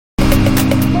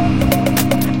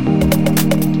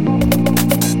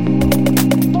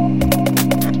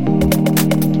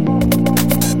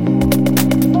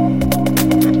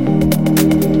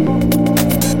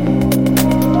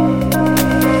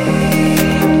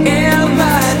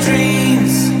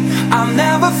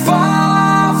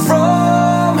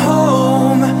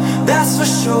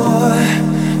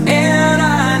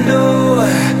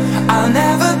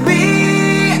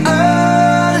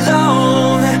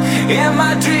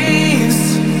dreams.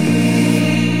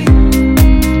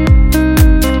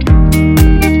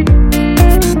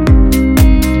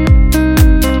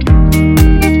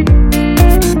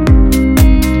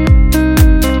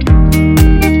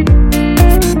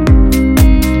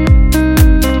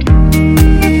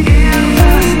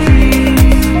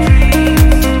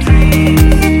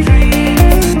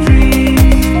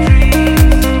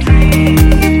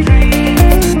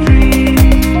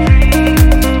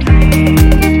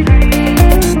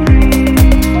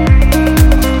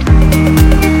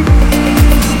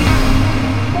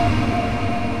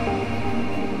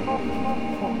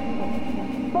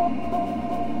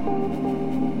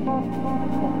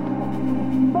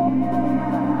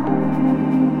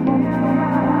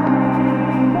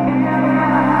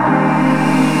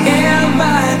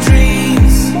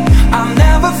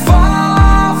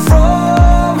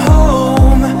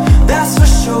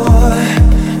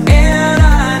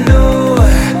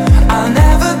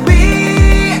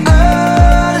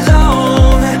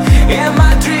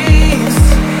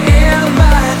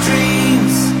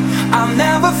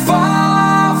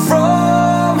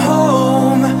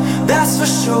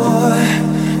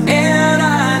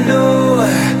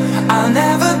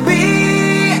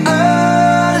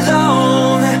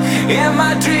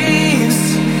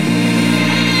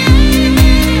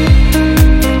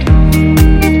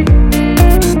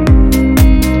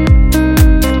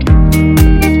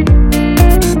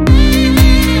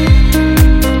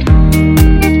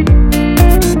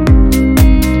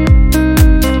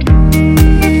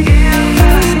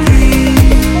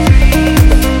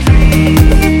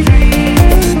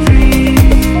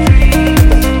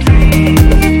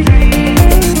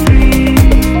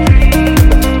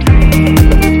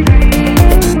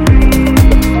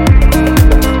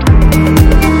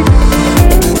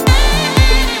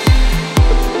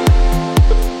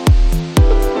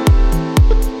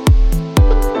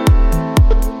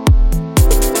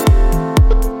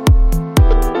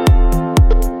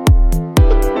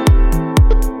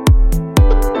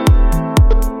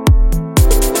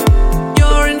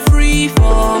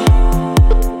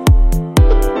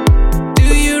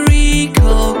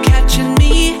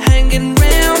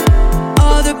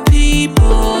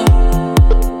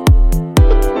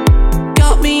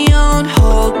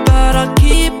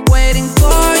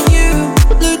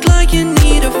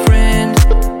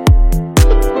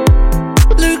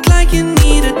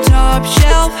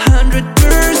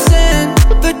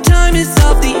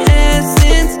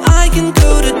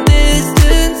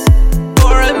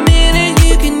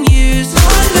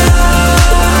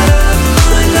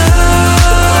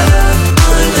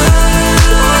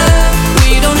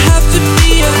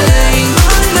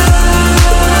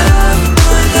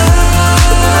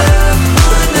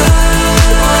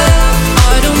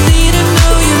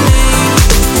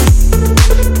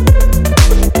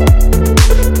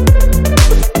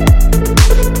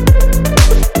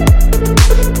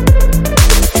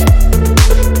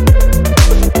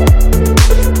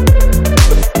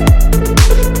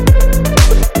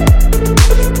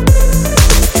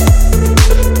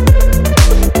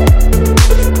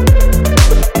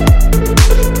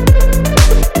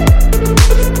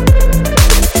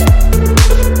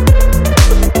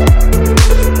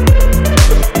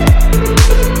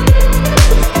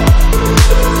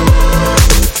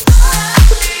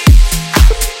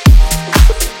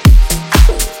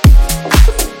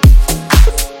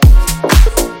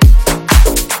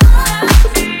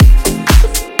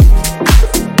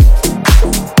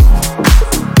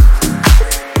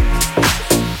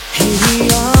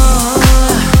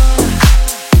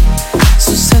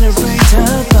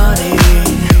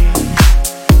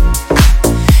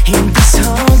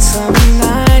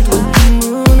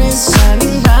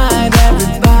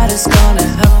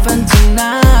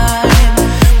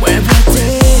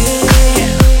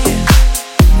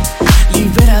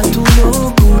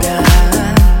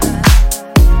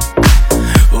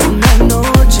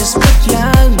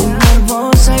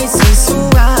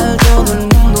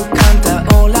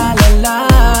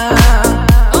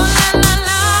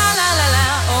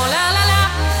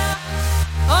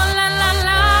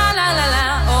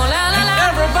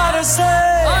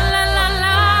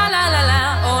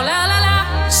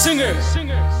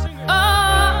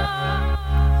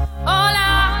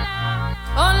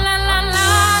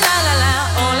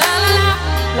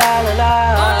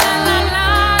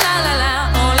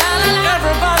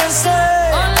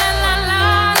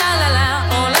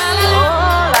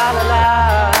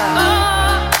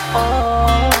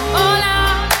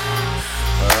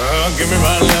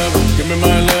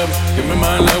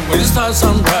 start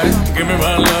something right. Give me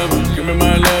my love, give me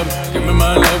my love, give me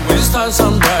my love. When you start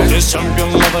something right. This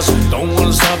champion lovers don't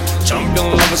wanna stop.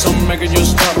 Champion lovers. lovers, I'm making you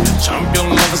stop. Champion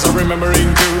lovers are remembering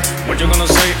you. What you gonna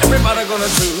say? Everybody gonna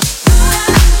do.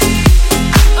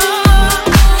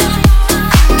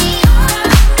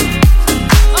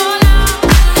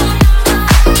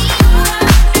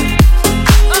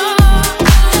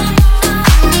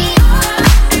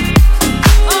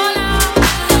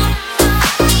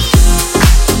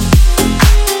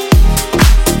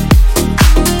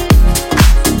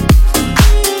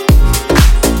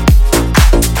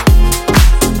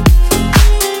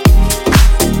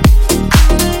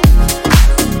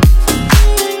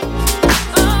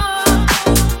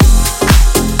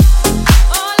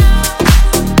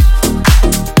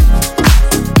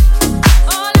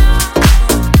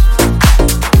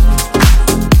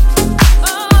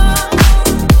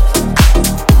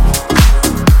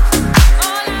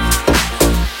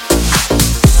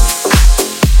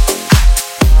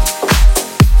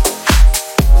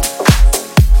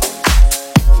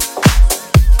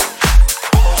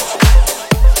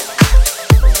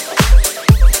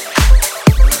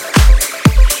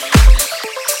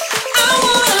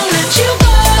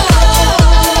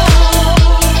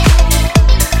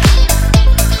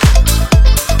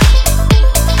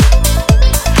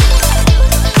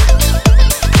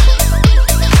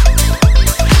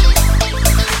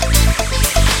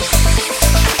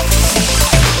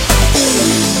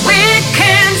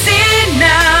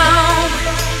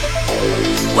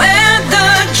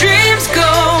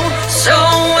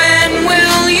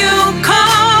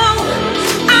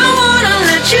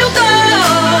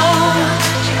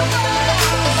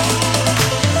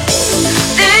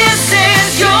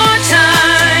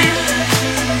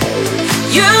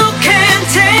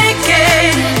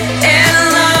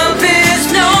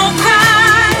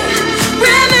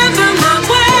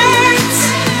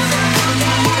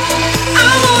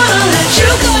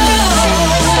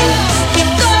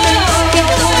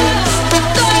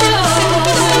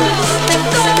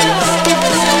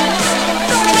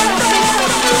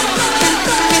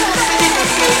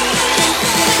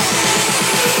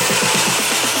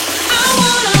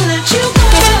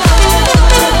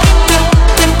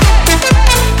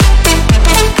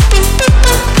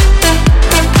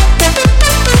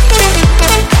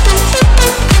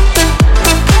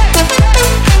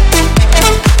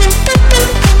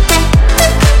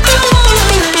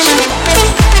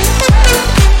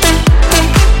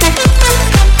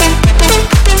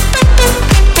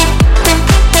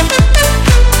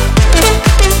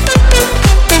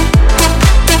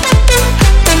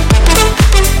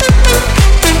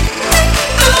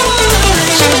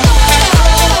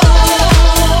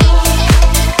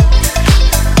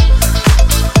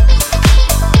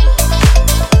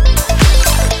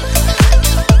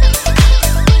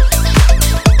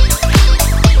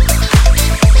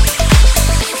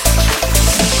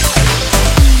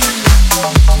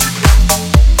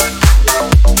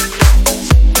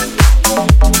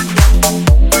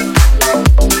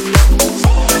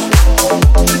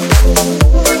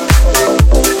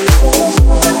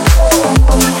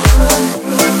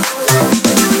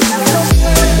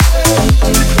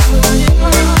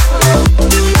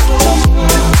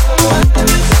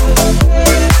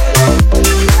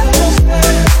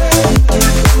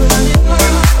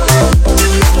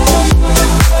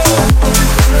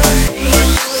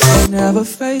 never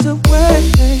fades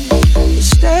away. You're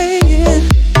staying,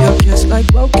 you're just like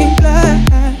broken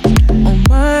glass on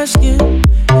my skin.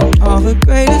 All the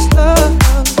greatest love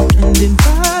ending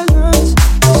violence,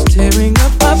 just tearing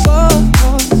up my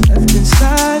bones left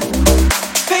inside.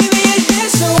 Baby, it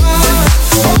hits so hard,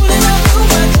 holding up to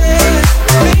my chest.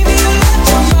 Baby, you left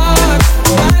your mark,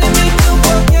 reminding me to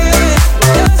forget.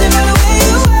 Doesn't matter where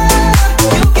you are,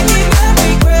 you can be my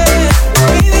regret.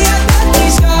 Baby, I got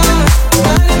these scars,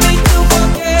 reminding me to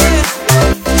forget.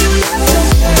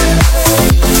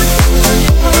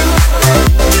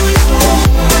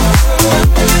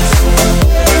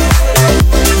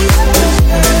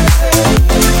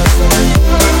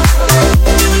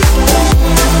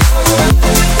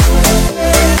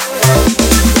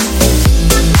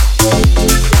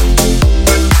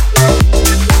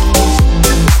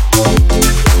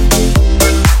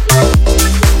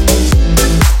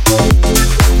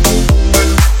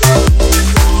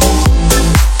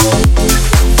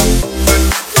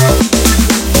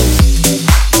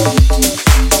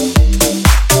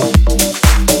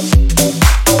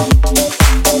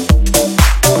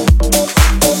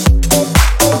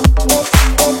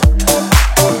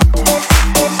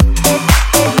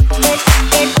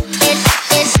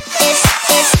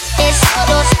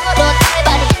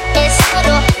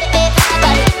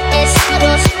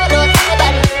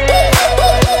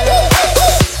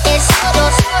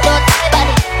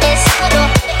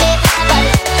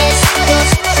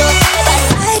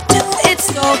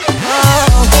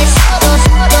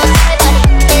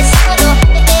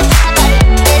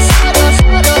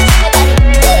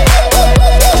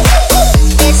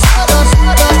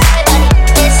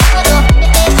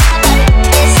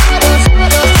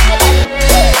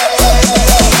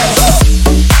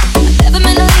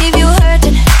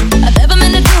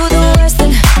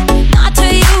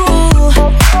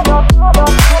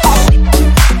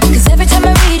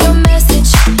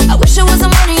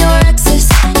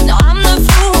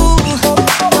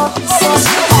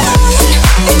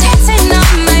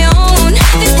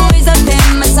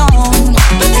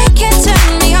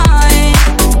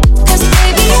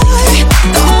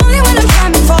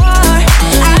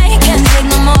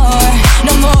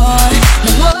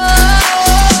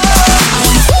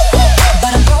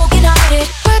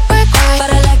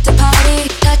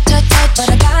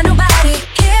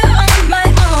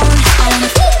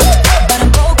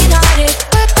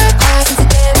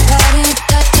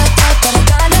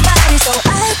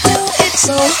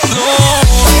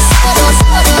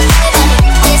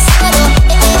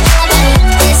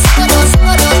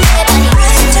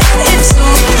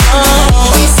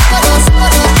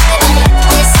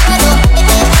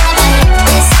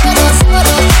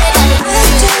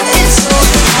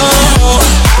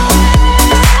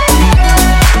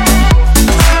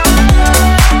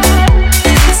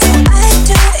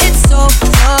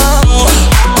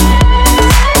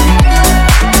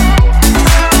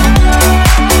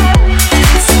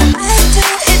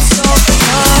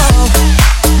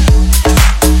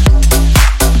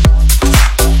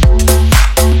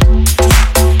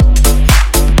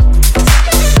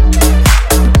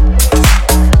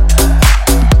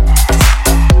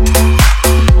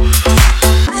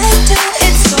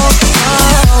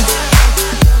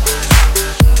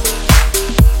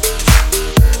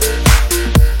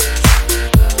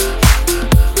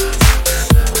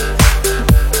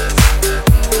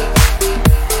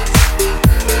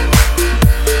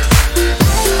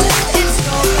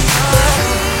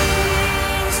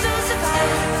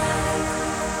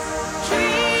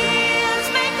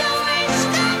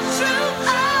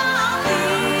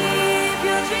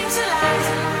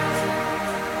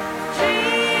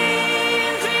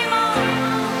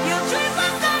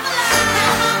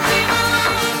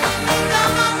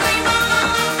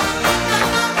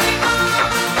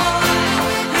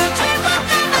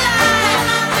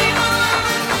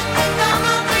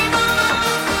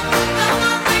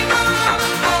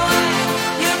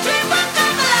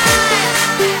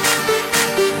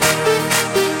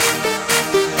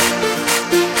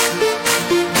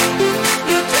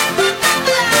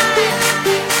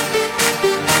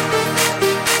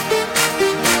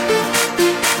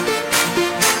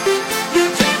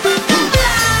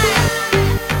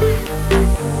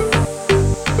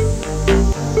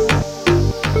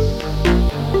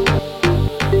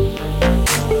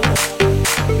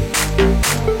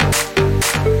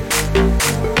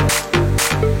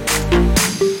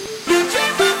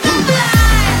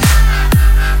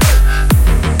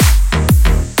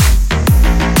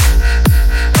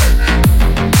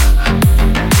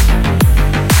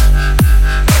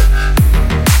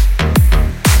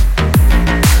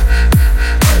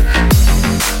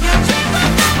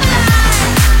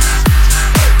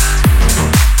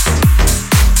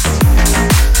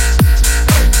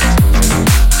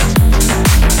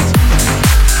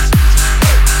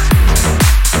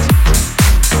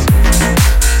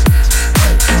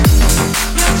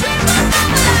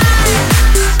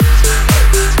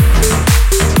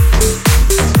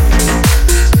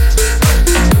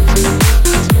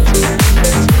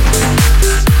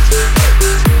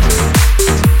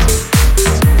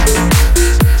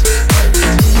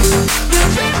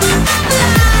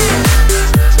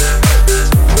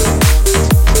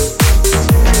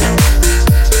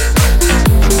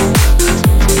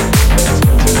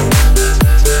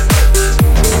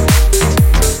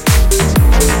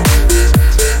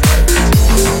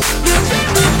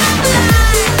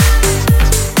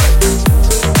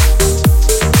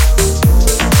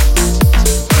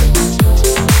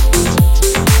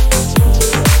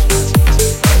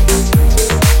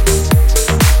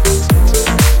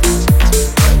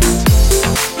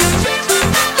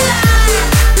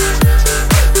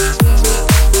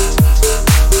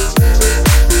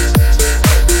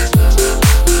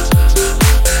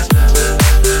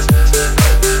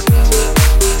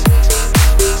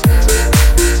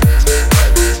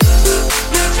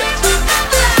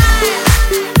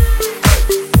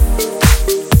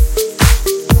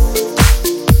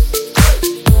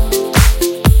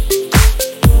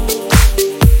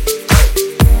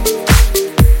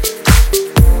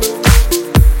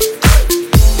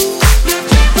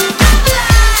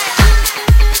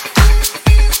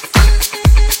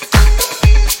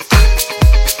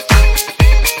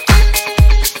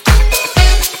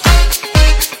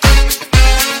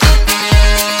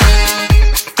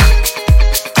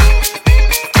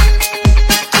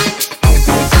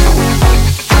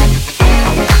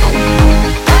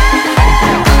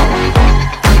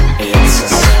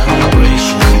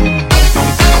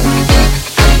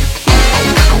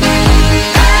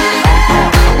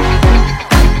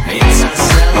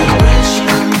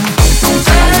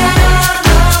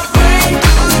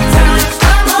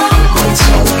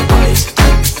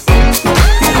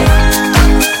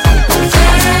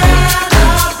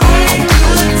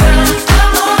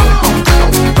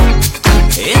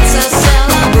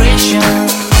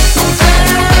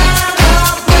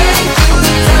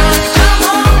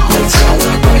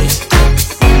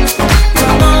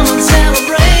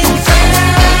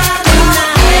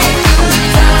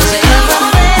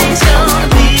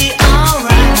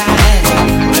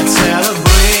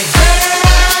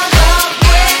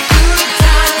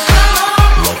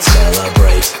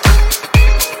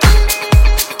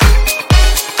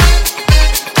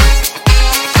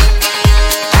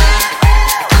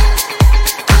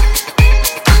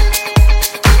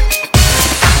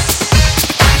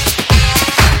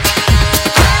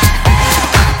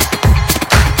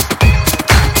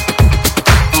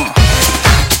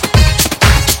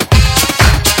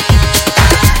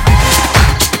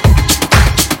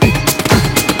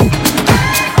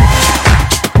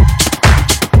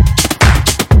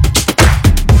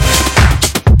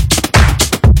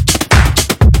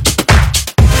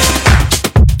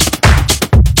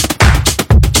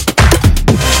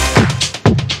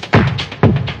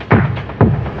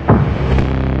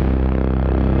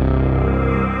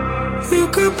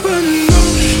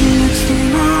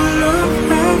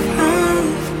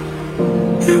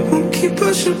 It won't keep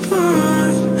us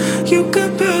apart. You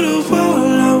could build a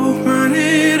wall, I will run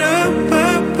it up,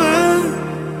 up,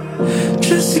 up,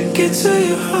 just to get to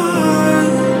your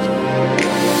heart.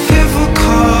 If we're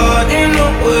caught in a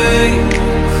wave,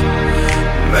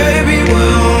 maybe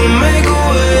we'll make a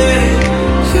way.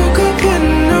 You could put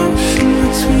an ocean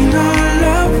between our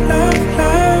love, love,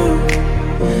 love.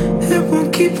 It won't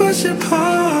keep us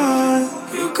apart.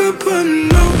 You could put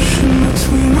an ocean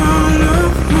between our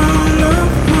love, my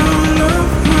love, my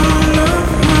love, my love,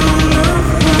 my love,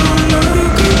 my love. You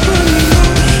could put an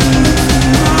ocean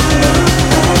between our love.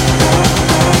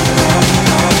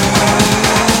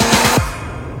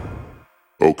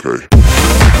 Okay.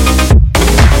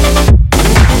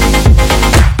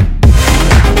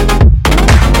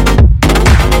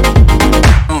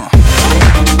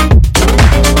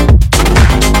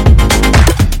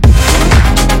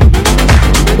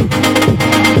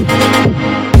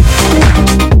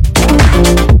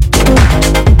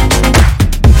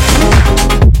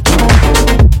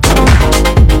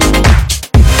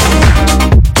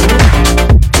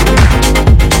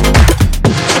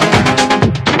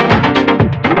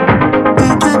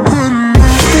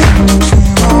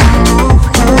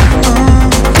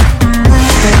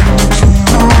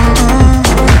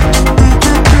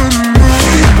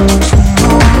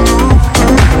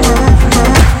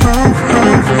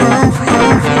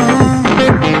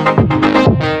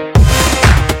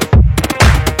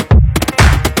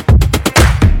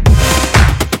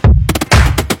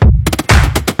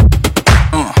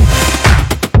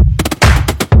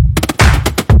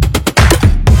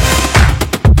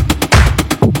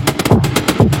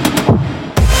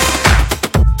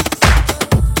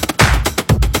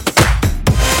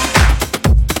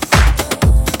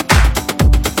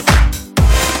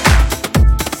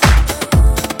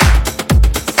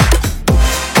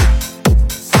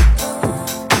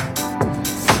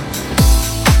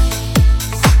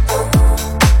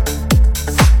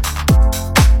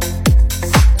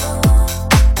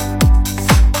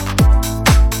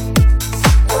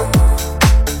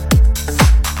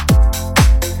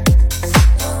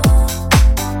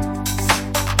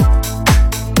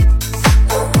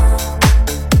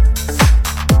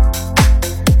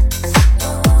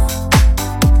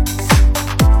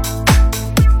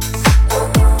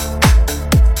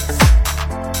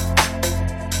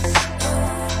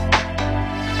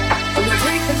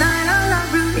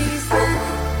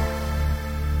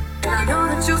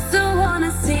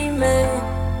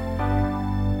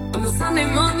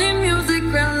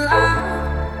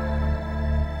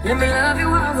 Let me love you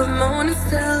while the moon is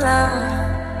still out.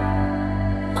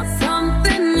 Want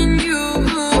something in you,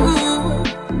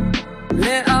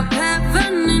 lit up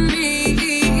heaven in me.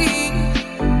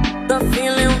 The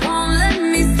feeling won't let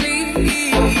me sleep,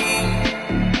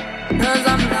 'cause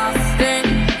I'm lost in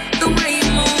the way you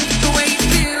move, the way you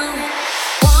feel.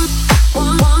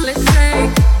 One, let's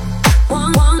take.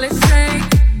 One, let's take.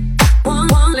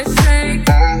 One, let's take.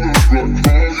 One,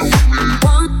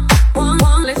 let's take.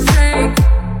 One, let's take.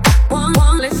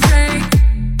 One, let's take.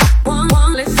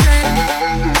 One, let's take.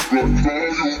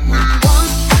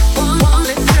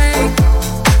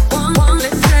 One,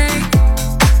 let's take.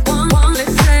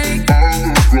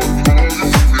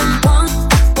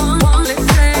 One, let's take. One,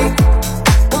 let's take.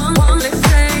 One, let's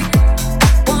take.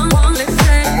 One, let's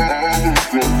take.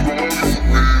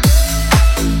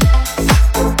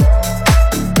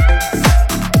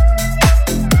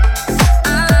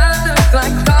 I look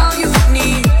like all you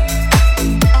need.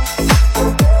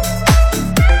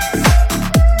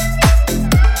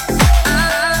 I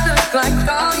look like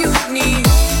all you need.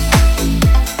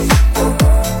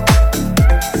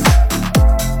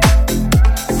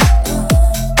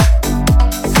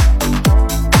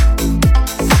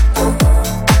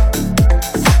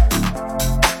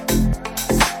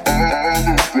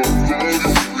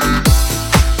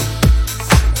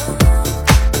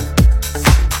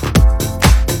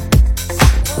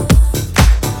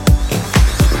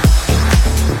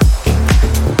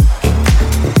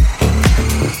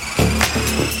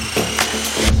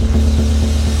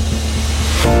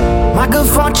 My good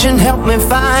fortune helped me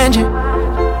find you.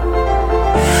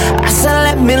 I said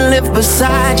let me live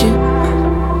beside you,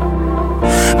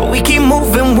 but we keep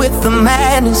moving with the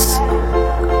madness.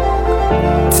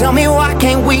 Tell me why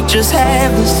can't we just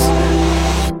have this?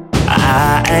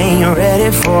 I ain't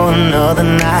ready for another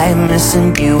night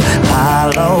missing you.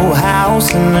 Hollow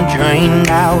house in a drained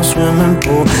out swimming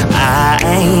pool. I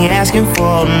ain't asking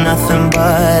for nothing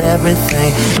but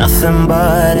everything, nothing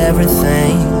but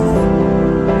everything.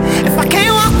 If I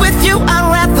can't walk with you, I'd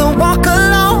rather walk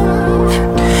alone.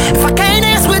 If I can't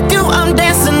dance with you, I'm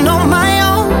dancing on my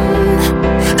own.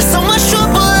 There's so much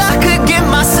trouble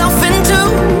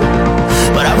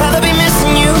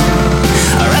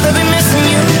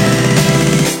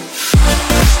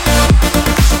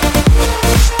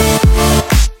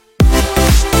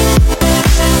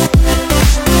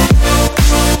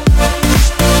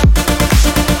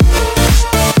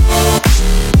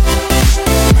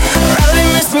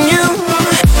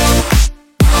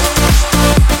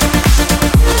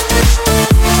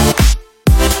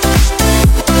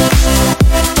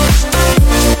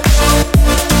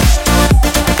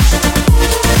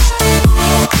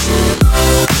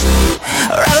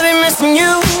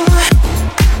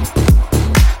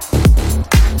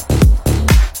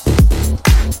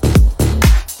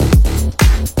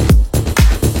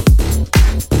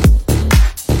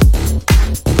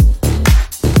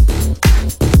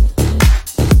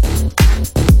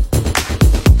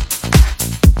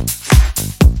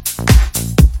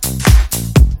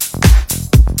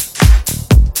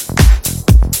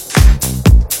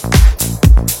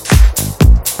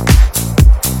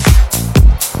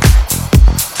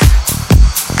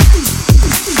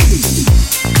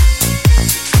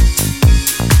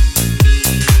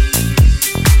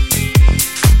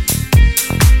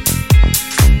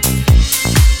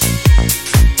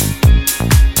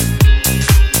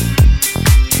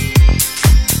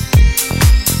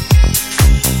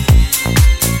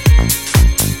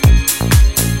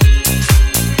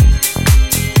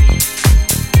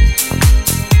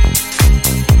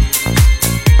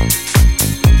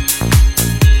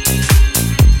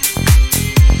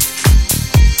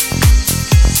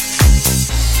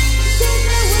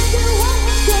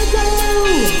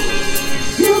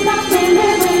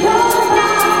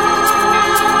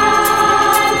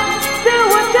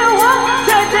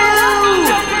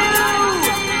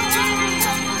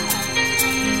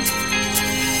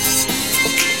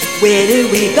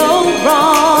did we go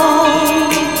wrong?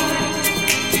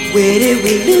 Where did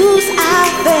we lose our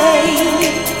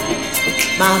faith?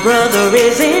 My brother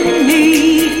is in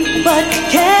need, but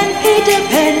can he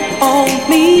depend on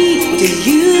me? Do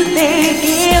you think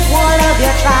if one of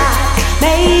you tried,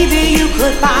 maybe you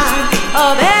could find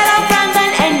a better friend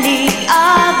than any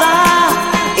other?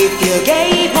 If you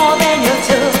gave more than you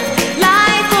took,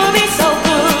 life would be so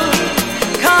good.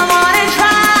 Come on and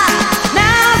try.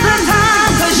 Now's the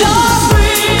time, 'cause you're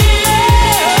free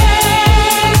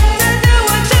to do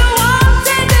what you want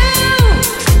to do.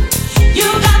 You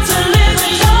got to live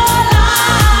your life.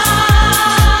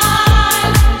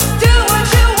 Do what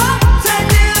you want to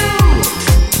do.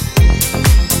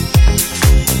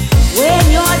 When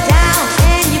you're down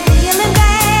and you're feeling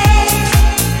bad,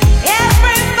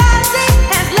 everybody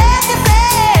has left you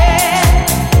sad.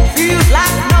 Feels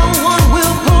like no one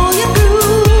will pull you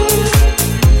through.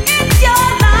 It's your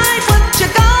life, what you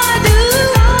gonna do?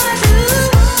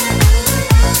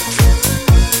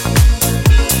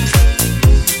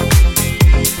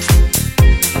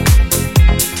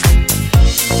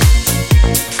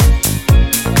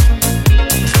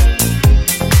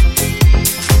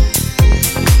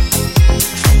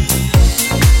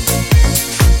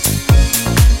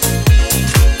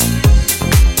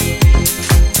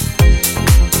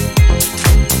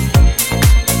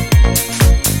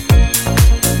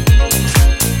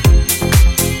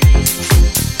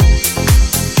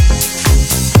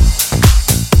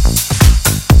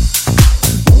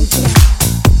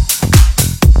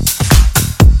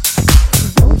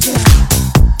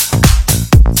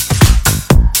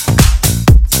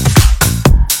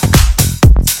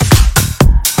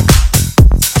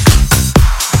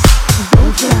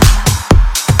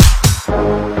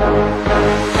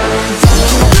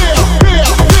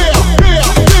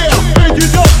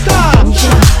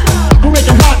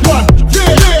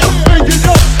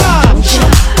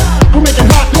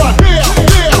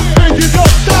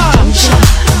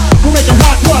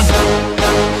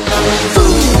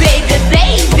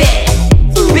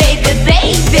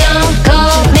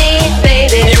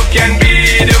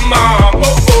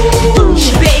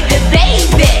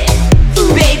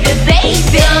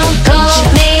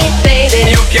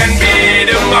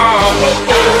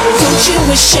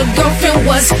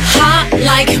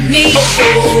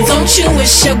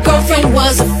 Your girlfriend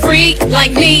was a freak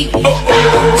like me.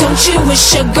 Don't you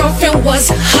wish your girlfriend was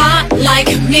hot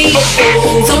like me?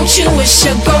 Don't you wish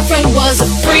your girlfriend was a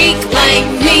freak like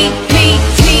me? Me,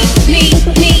 me, me,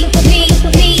 me, me, me,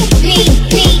 me, me,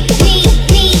 me, me,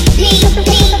 me,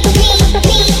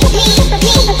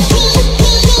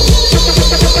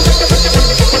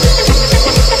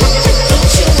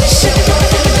 Don't you wish your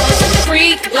girlfriend was a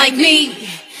freak like me?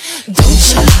 Don't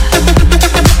you?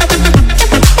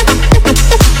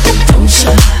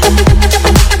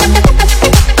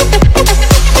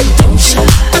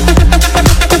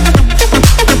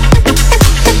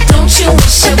 Don't you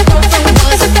wish your girlfriend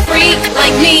was a freak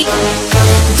like me?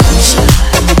 Don't you?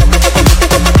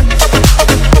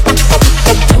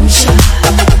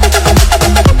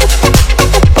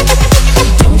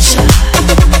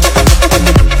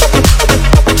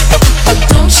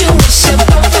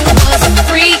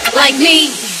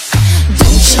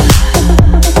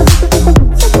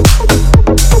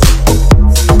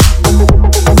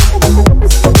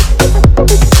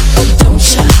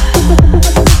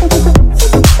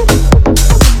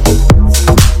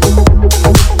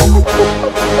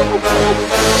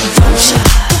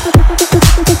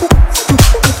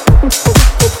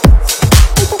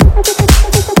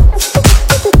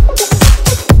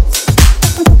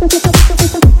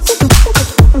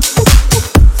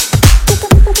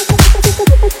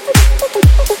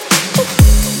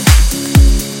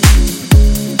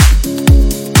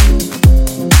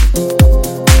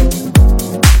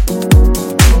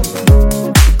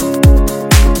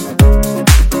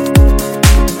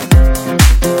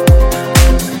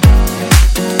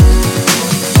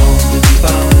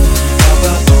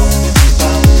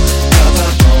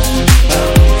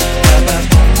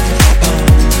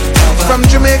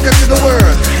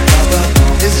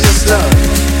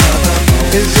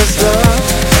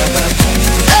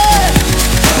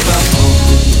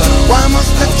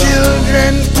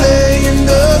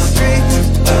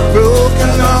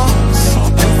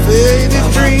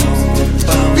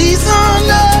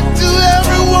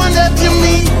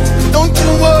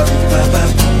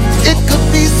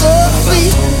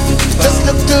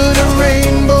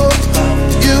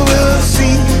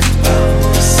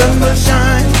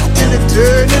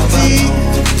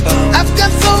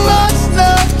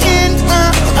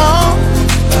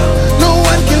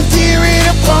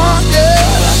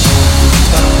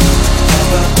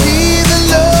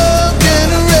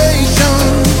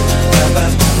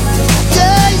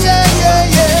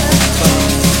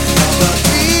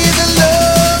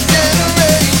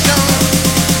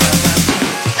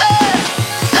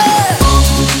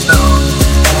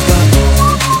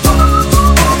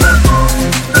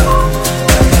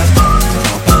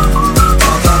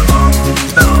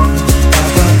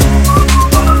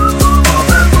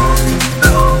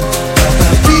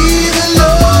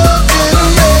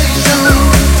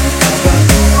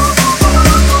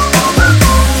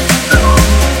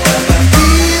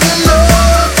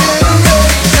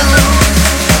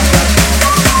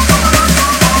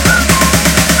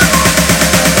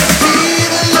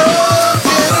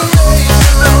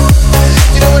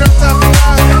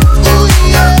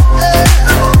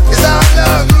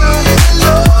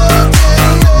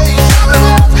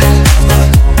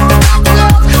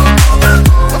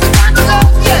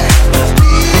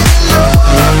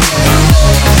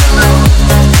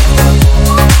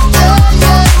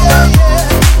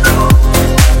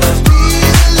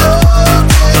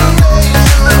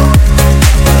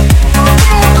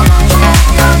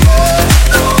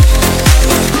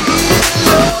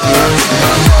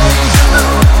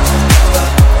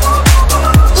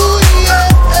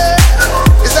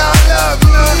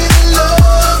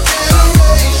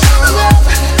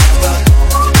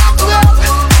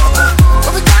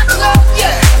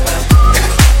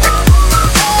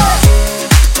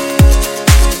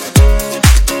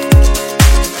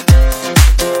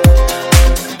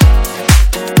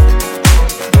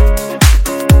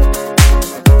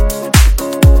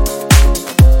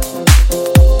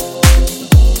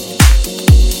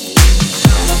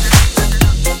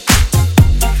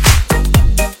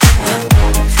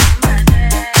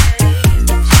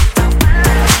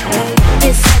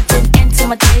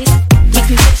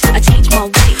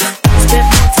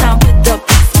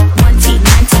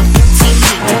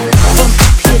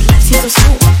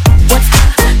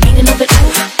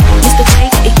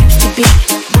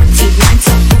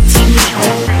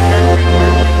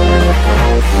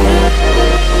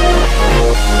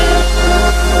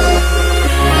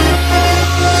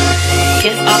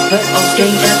 offer or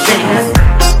stranger things.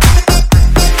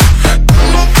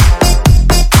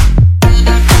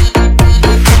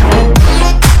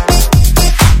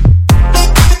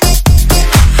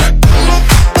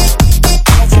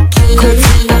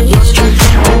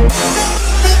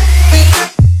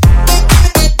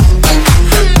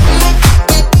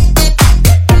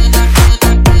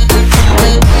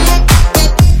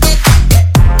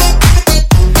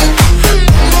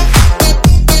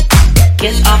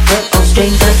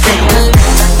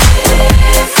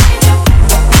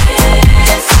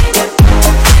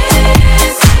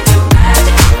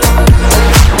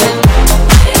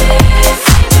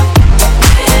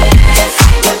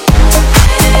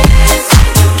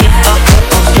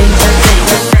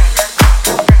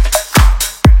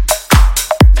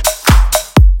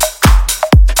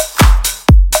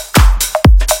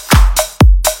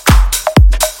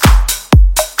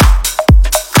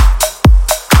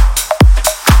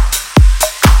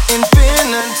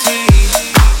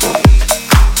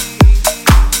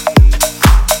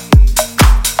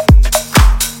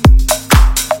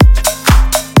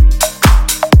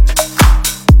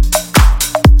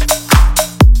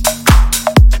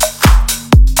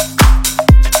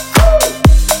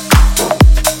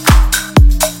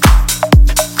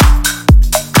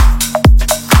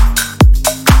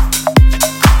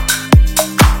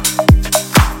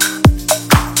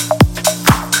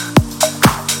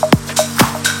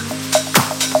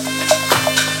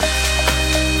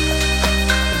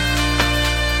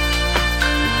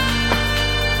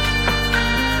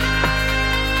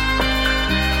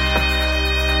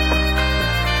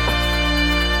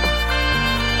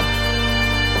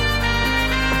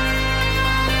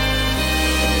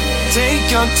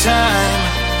 Take your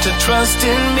time to trust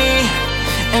in me,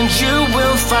 and you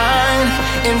will find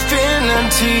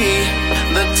infinity.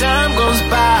 The time goes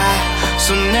by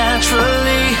so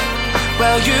naturally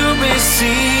while you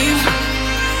receive.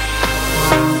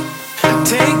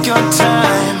 Take your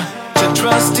time to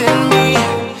trust in me,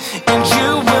 and you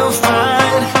will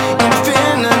find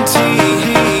infinity.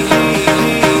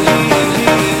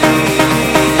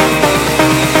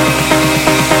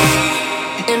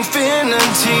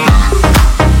 Infinity.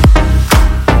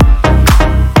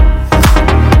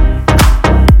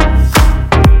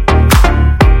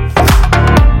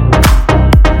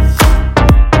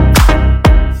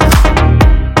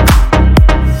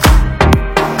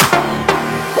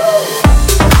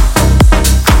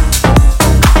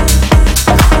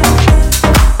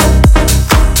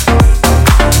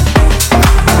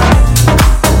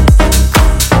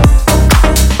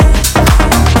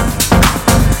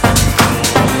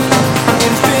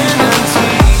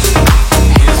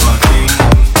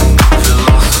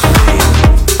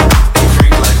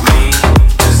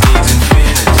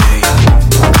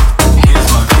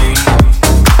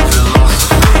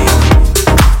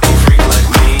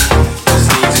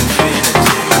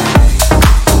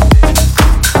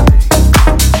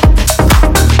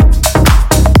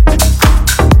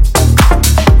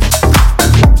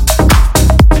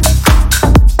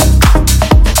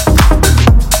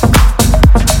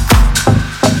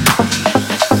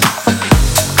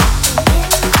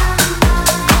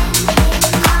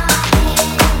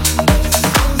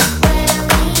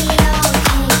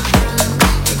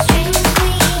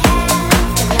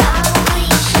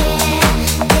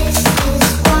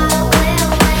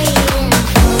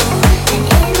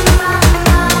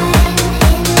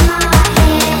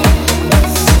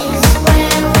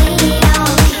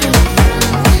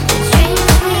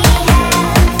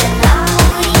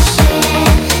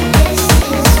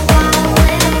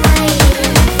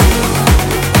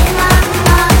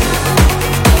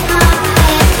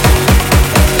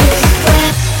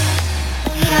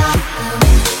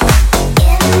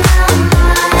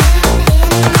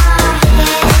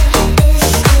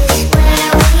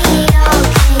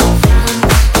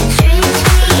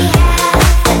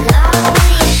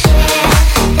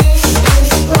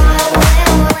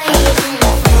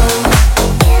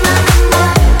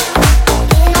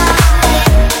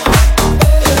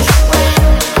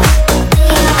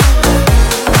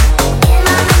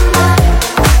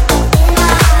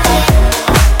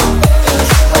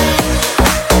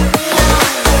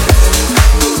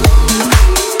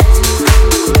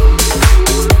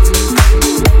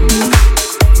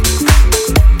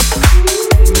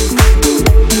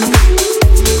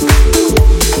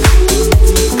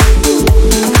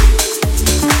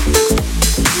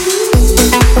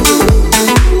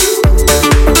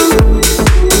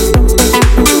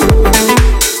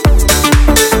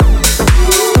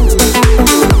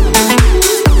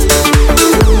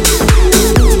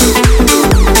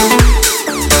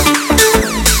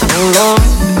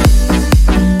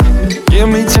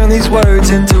 these words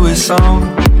into a song,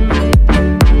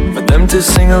 for them to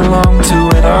sing along to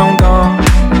when I'm gone,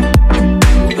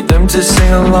 for them to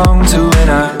sing along to when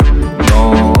I'm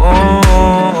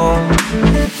gone.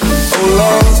 Oh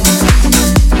Lord,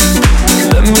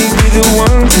 let me be the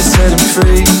one to set them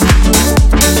free.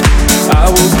 I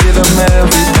will give them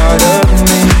every part of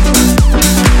me,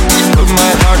 put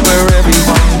my heart where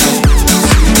everyone can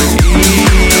see.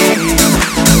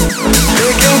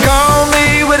 They can call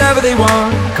me whatever they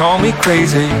want, call me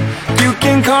crazy. You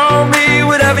can call me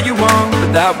whatever you want,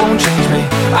 but that won't change me.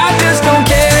 I just don't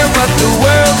care what the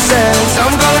world says,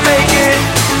 I'm gonna make it.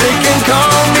 They can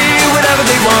call me whatever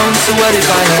they want, so what if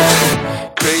I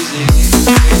am crazy?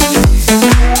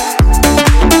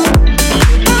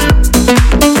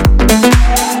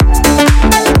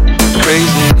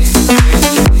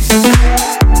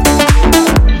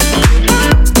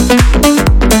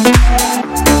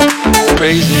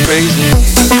 Crazy, crazy.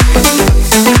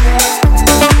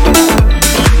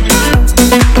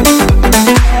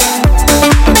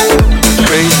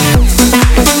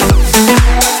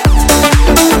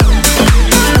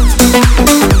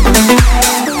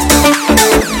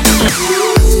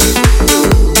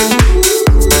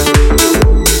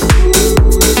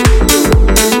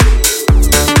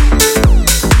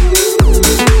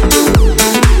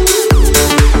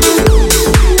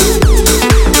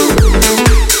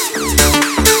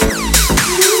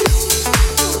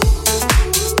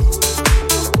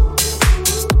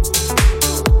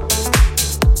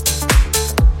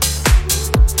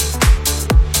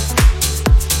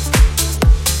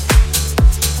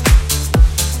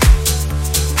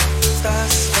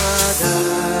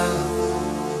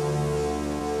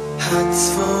 Hat's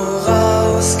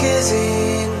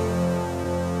vorausgesehen,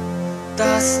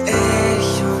 das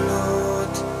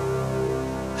Echolot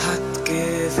hat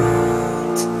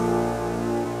gewarnt,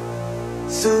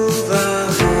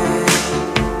 souverän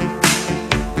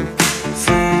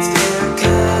fühlt der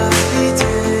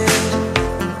Kapitän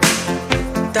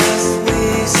das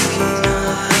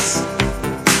Whiskyglas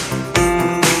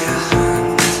in der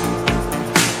Hand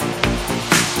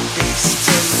bis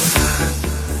zum Rand.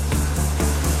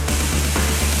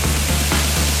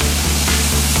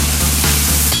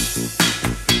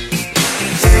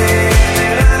 Der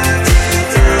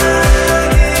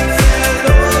Titanic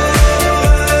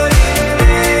verloren im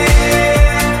Meer.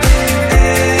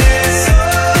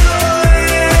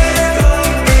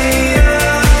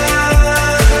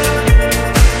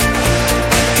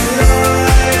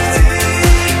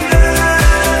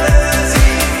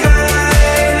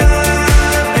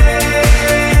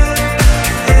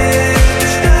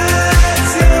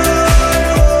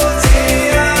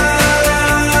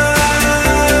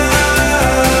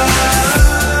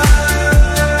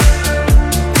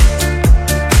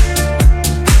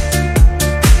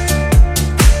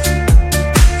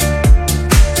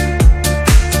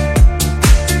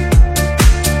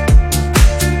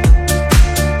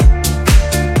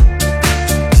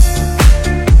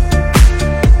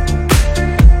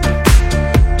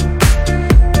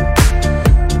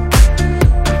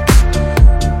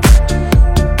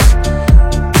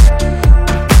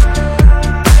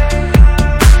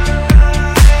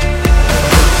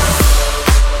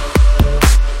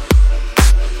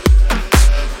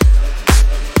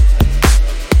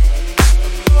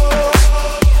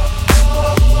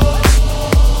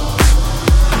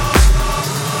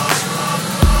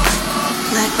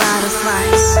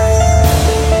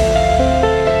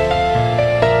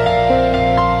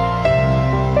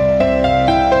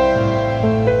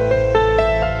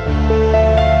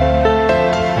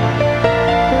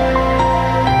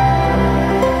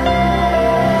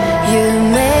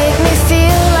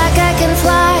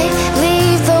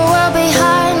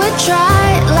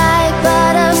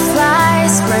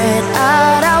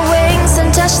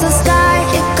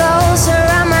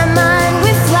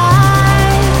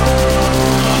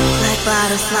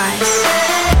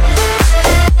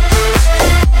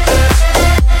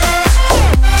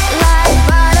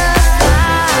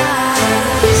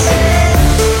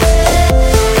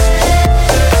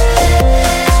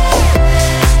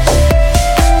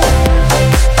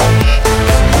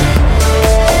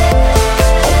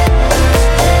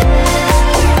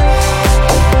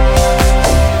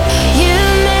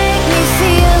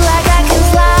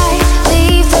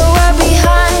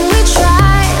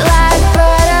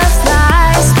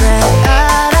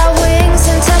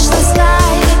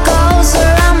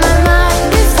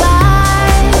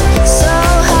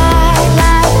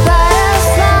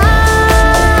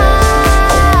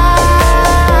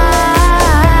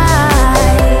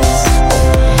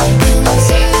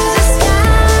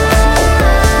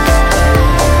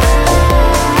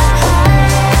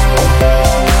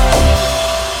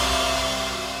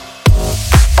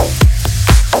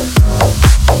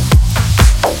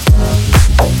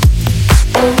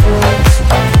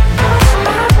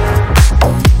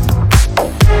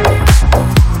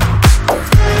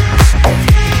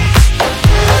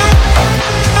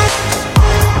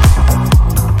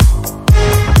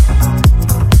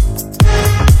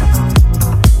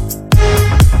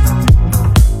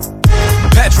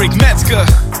 Metzger,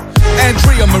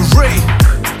 Andrea Marie,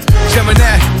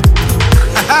 Gemini.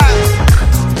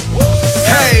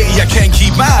 Hey, I can't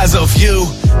keep my eyes off you.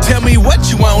 Tell me what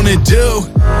you wanna do.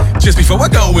 Just before I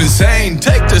go insane,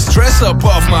 take the stress up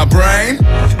off my brain.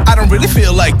 I don't really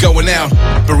feel like going out,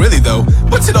 but really though,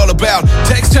 what's it all about?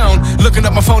 Text tone, looking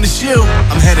up my phone, it's you.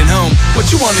 I'm heading home,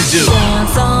 what you wanna do?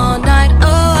 Dance all night,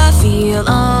 oh I feel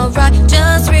alright.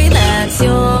 Just relax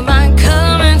your mind,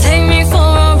 come and take me for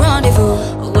a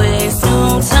rendezvous. Waste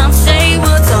no time, say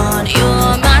what's on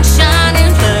your mind.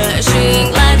 Shining,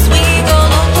 flashing lights, we go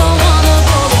loco on the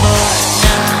boulevard.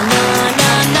 Na na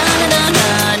na na na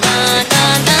na na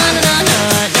na na na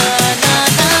na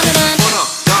na na. Uno,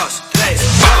 dos, tres,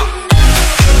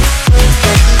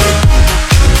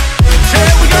 Say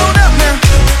we going up now.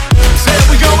 Say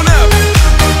we going up.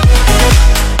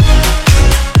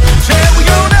 Say we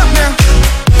going up now.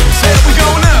 Say we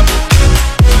going up.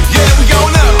 Yeah, we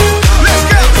going up. Let's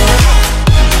go.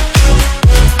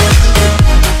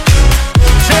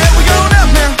 Say we going up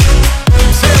now.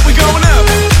 Say we going up.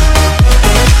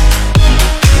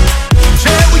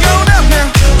 Say we going up now.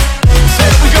 Say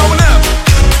we going up.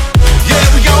 Yeah,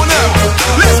 we going up.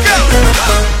 Let's go.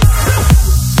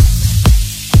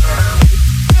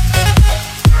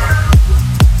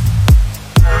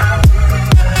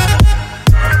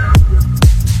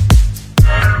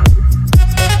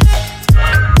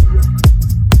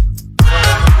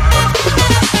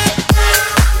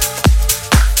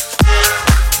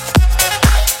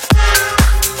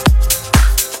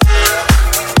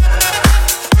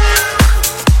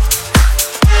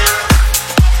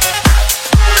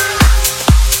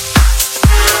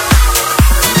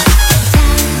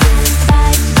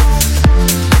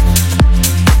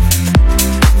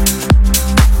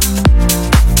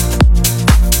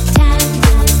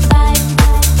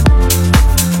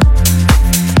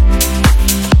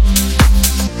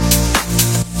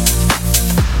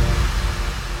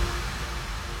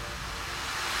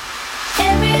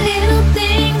 Every little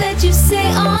thing that you say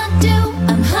or do,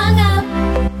 I'm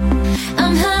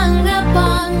hung up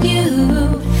on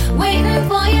you. Waiting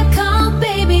for your call,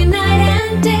 baby, night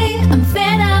and day. I'm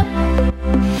fed up,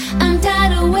 I'm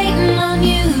tired of waiting on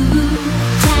you.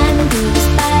 Time goes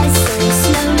by so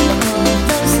slowly for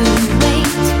those who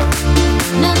wait.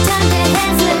 No time to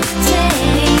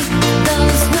hesitate.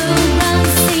 Those who run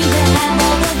seem to have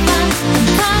all the fun. I'm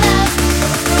caught up,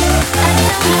 I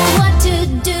don't know what to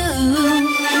do.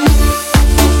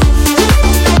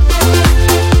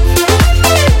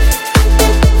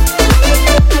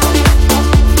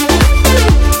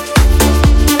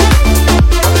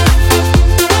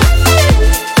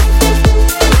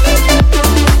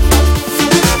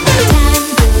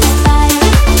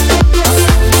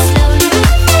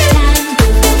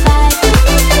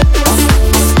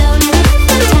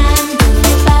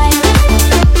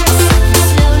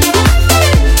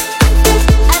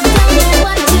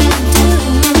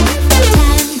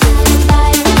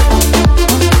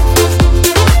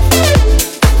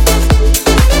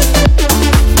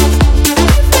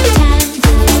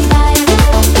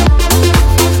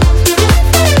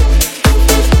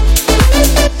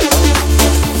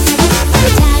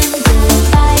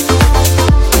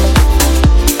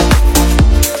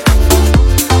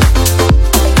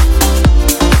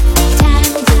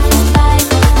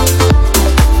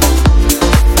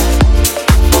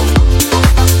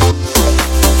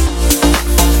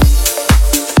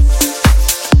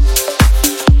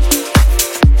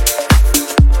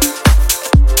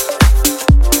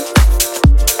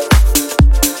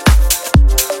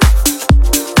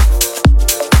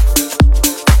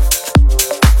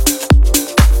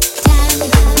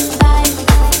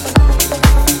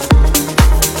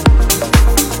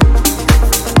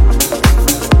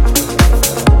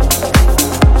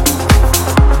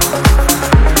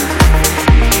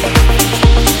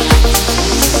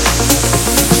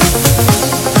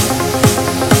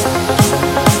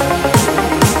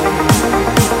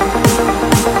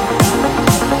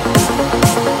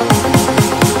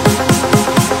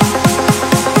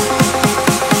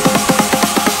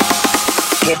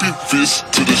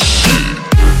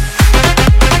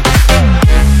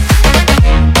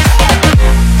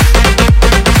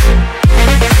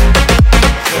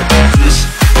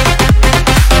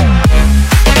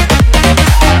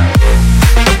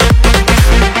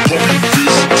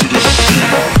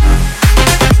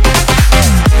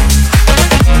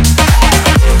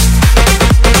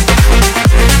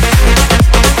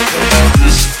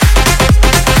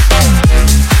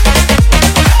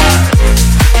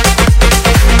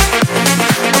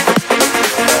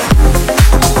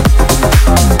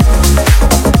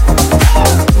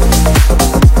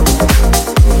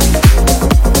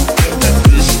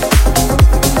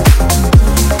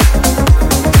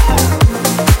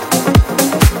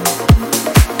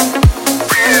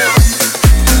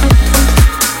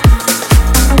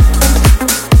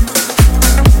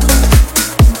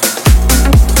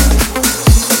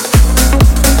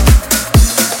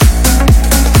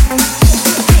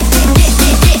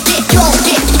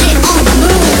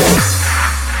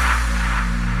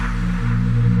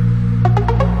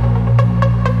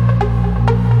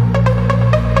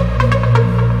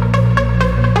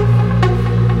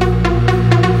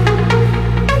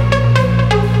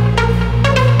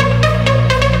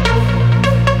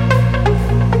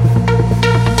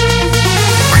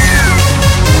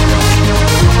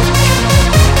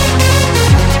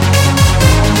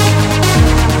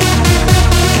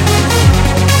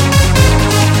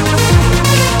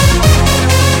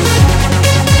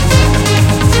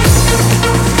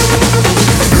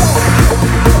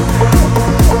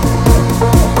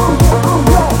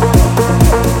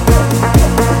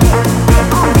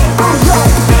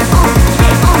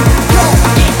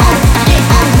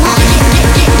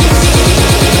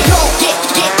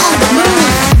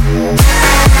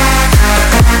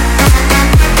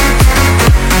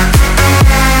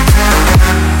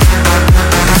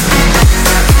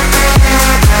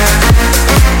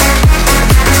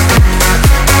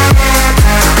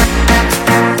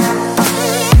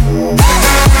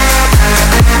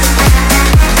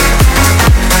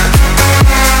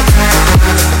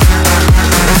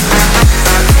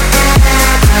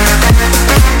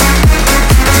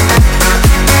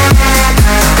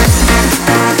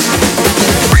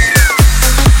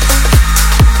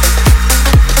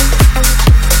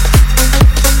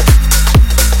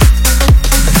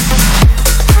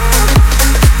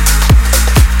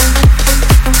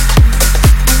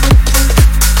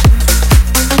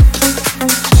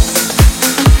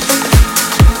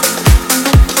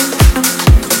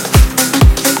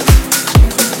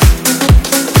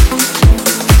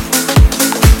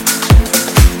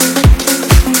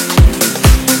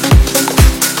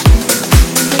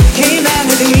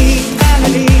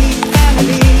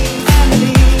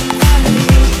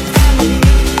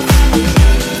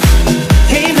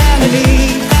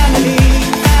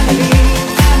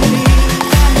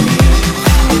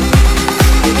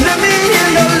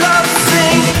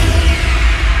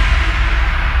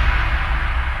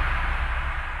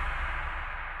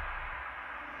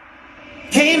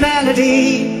 Hey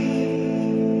melody,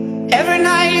 every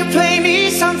night you play me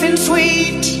something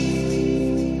sweet,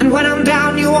 and when I'm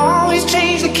down you always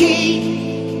change the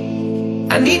key.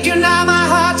 I need you now, my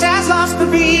heart has lost the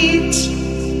beat,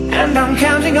 and I'm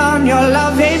counting on your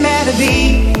love. Hey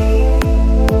melody,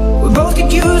 we both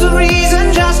could use a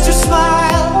reason just to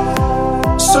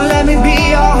smile, so let me be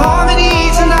your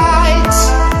harmony tonight.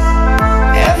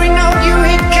 Every note you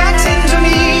hit gets into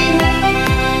me,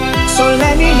 so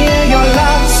let me hear your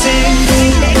love sing.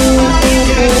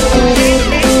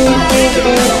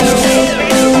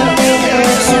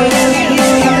 So let me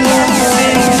hear your love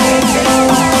sing.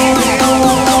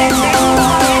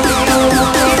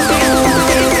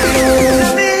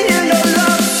 Let me hear your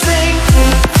love sing.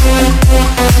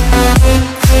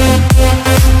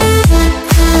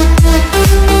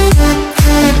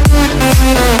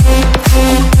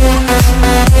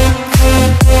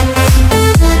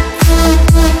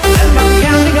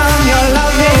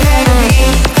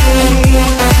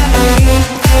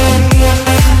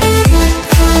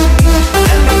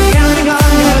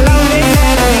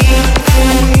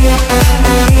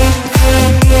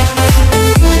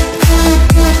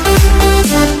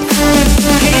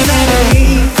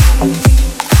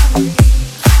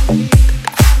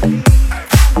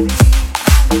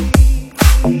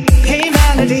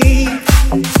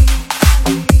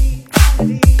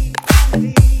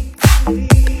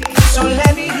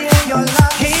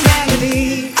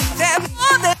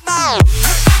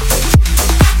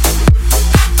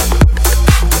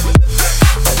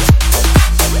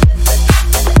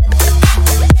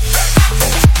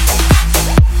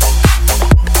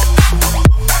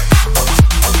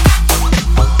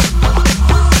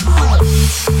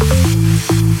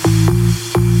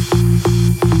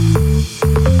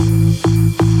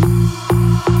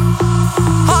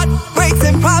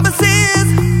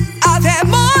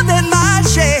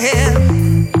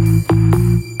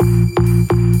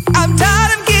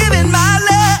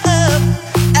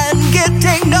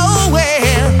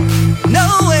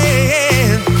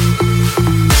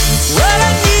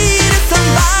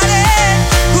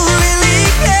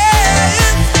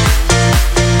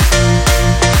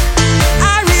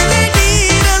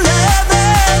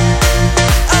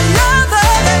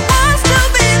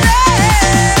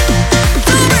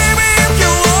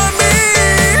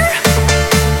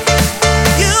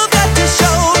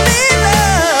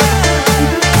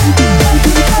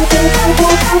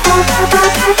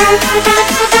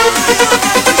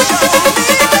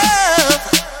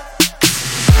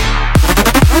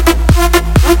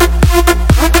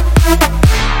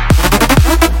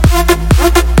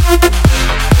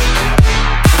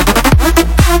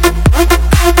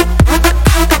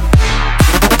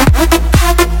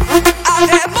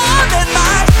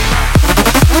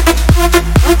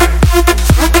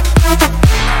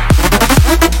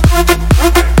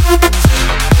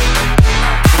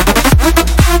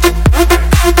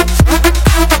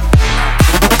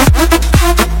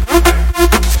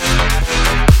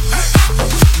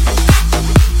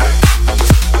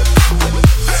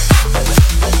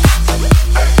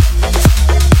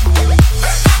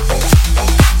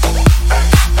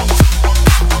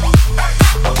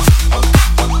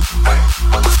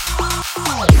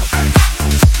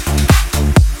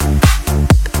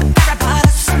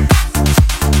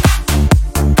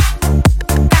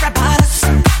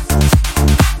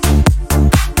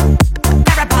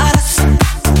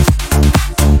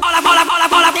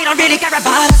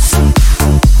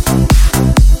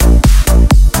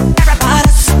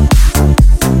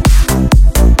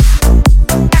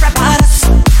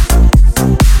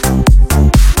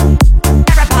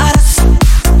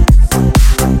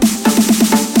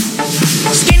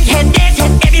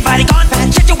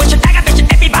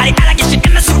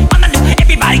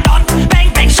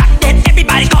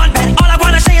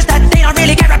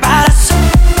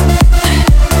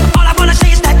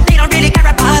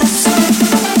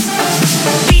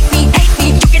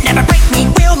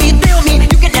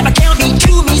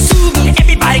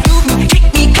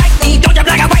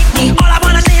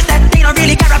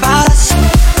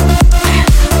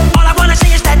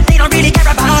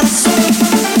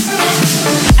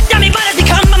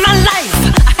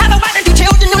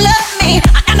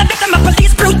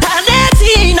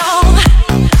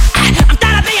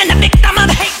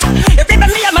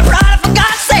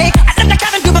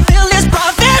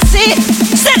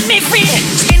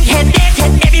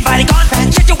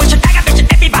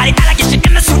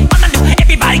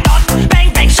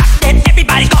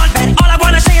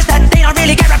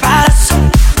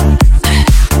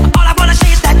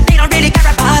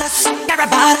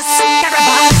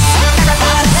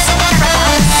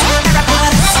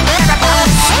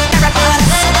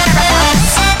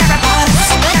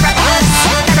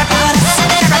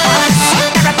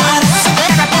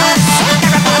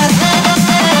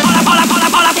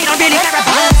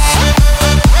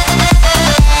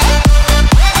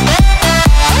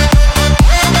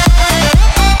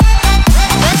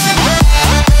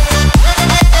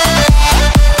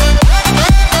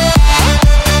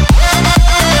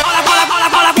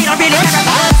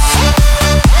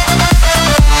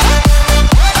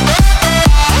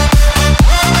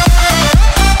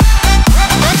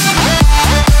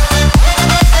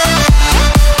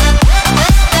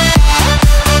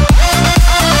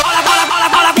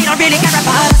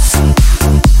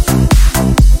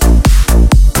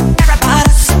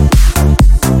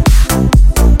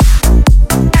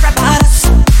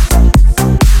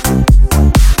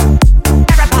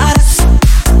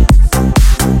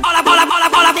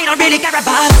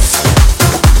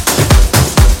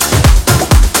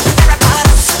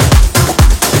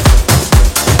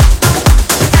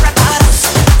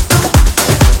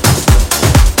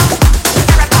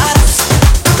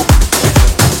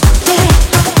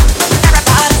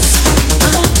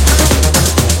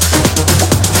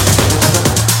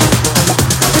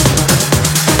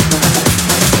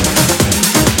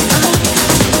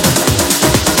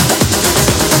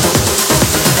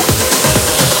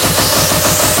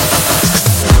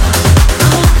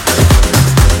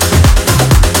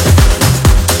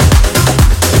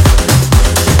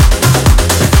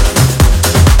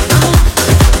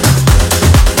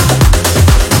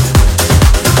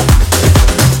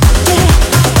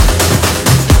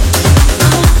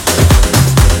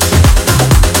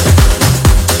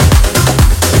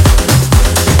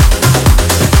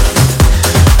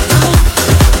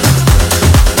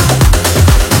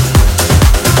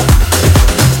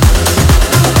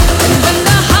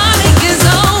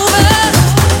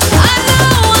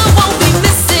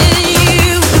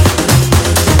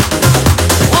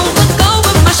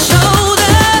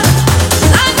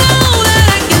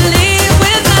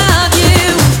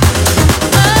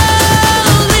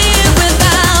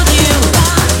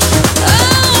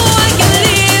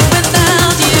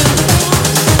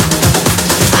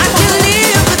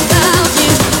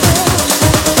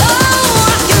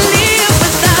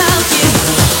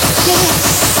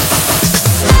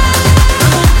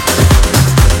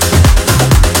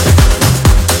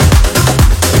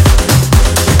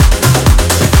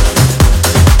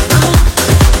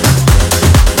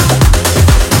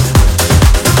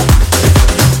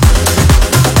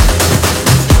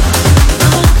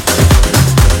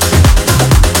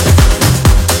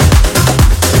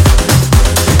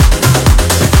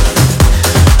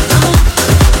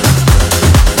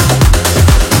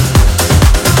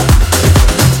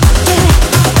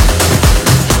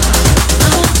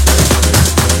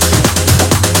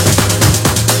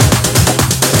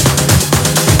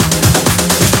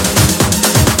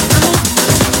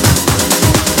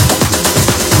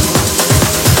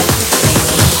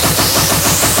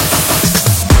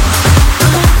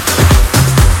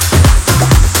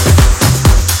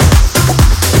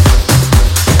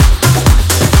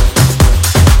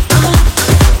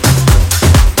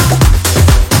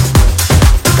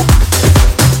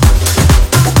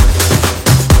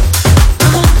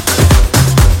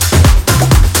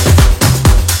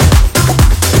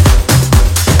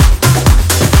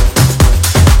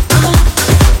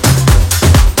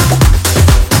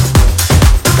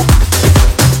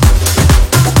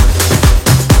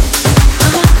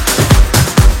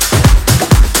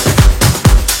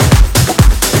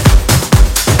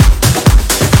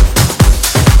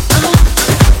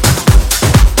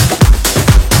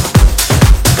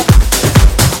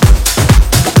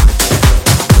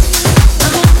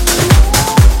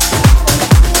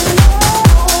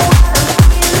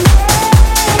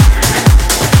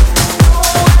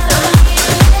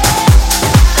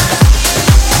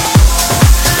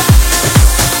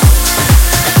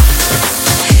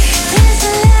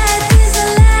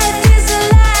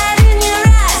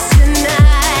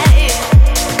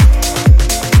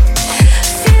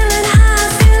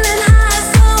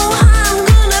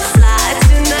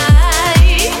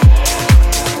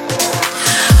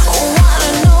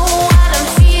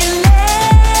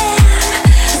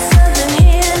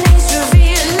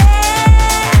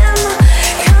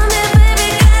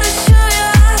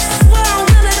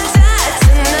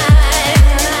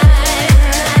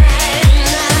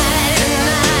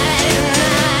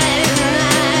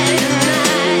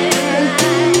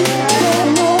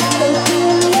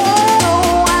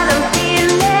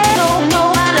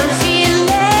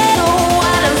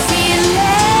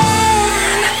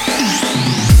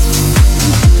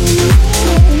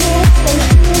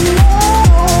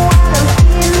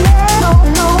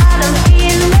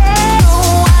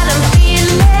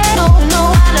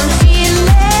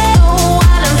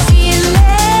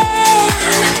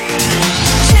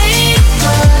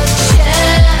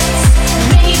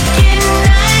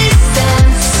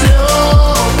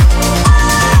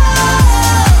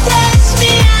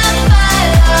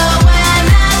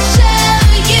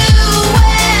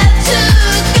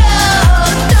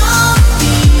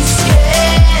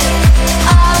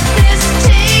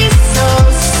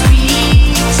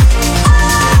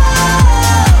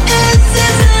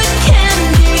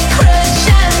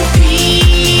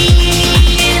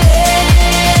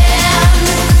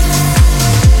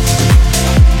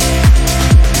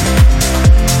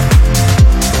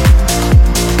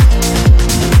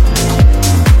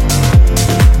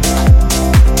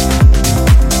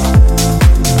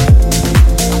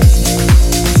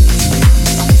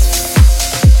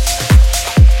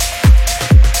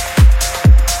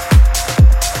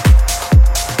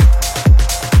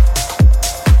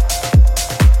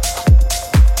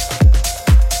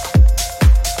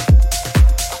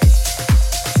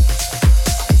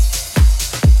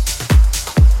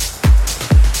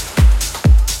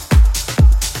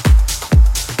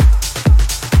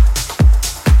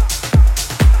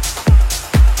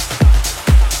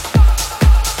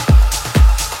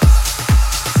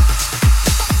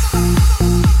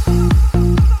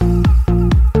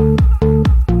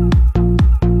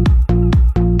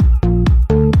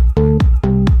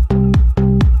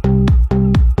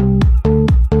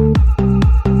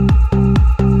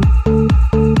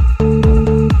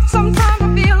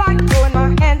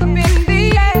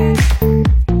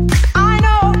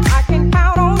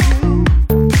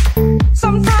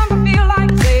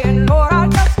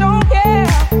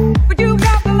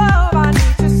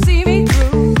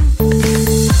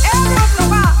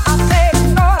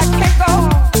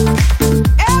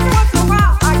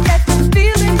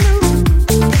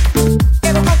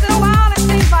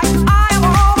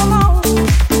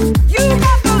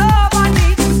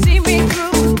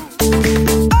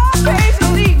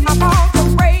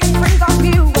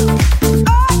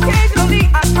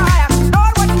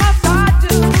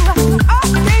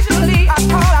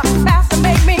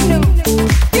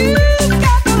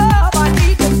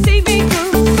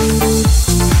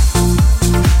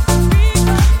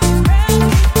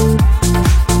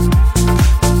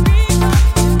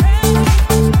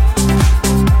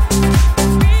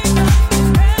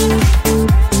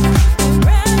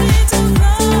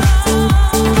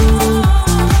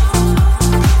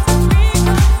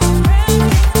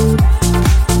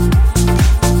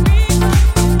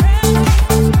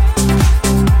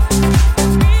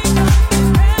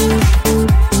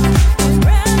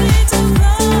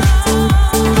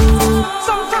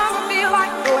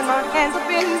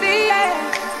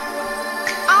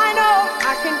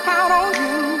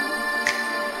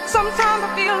 Sometimes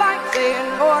I feel like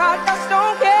saying, Lord, I just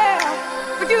don't care.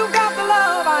 But you got the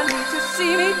love I need to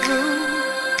see me through.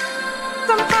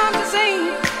 Sometimes it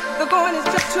seems the going is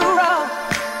just too rough,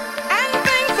 and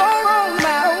things go wrong no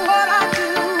matter what I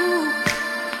do.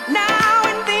 Now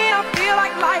and then I feel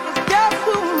like life is just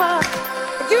too much.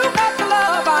 But you got the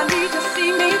love I need to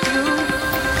see me through.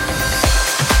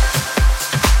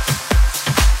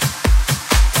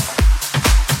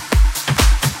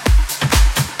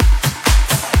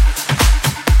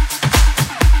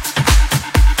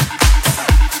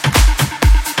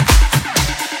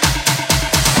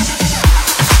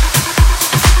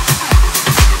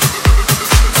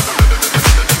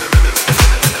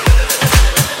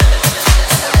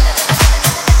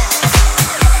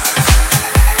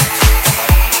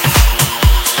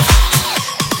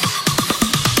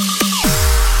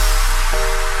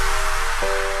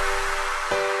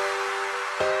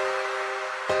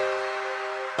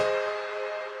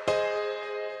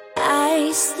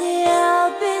 I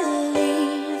still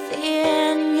believe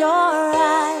in your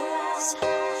eyes.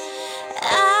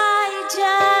 I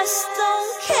just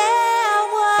don't care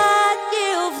what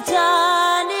you've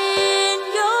done in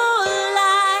your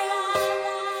life.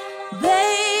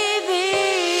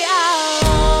 Baby,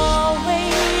 I'll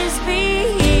always be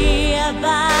here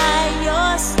by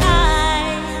your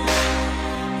side.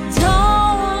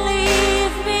 Don't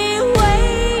leave me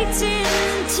waiting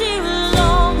too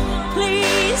long.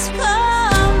 Please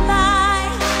come by,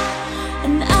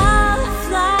 and I'll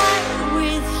fly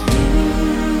with you.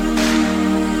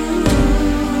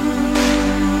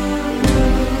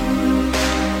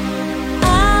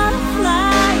 I'll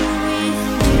fly with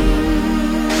you.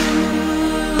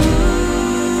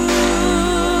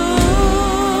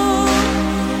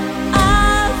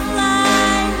 I'll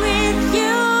fly with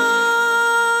you.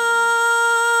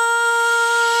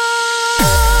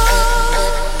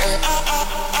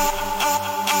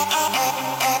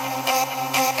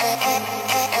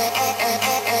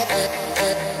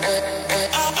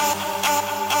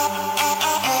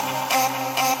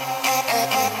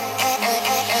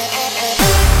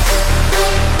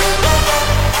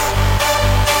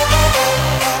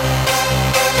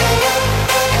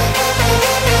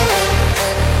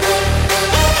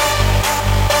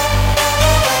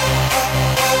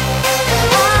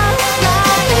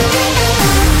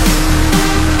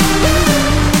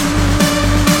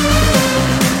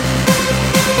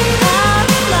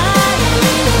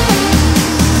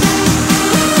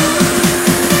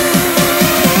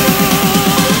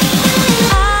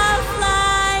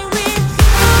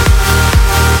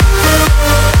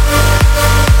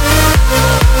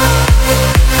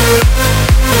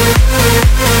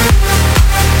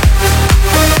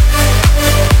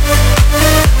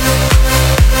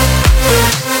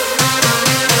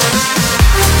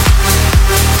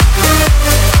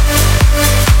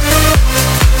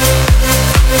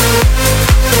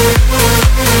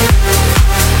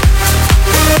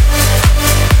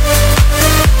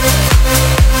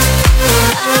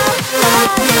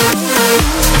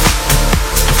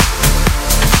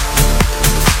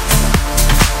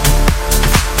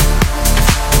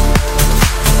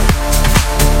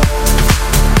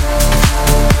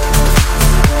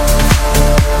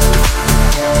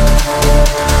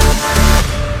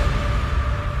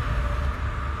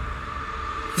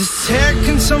 The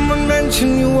second someone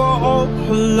mentioned you were all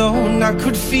alone, I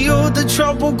could feel the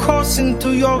trouble coursing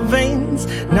through your veins.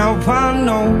 Now I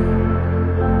know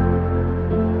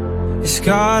it's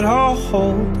got a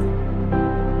hold.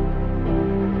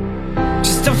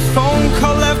 Just a phone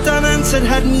call left unanswered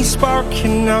had me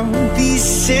sparking now. These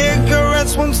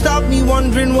cigarettes won't stop me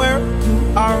wondering where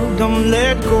you are. Don't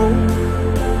let go,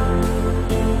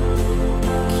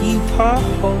 keep a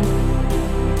hold.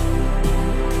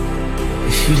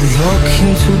 If you look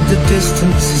into the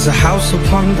distance, there's a house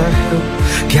upon the hill,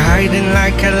 guiding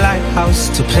like a lighthouse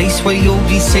to a place where you'll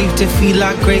be safe to feel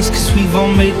like grace. Cause we've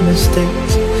all made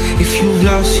mistakes. If you've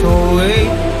lost your way,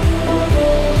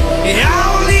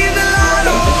 I'll leave the light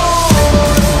on.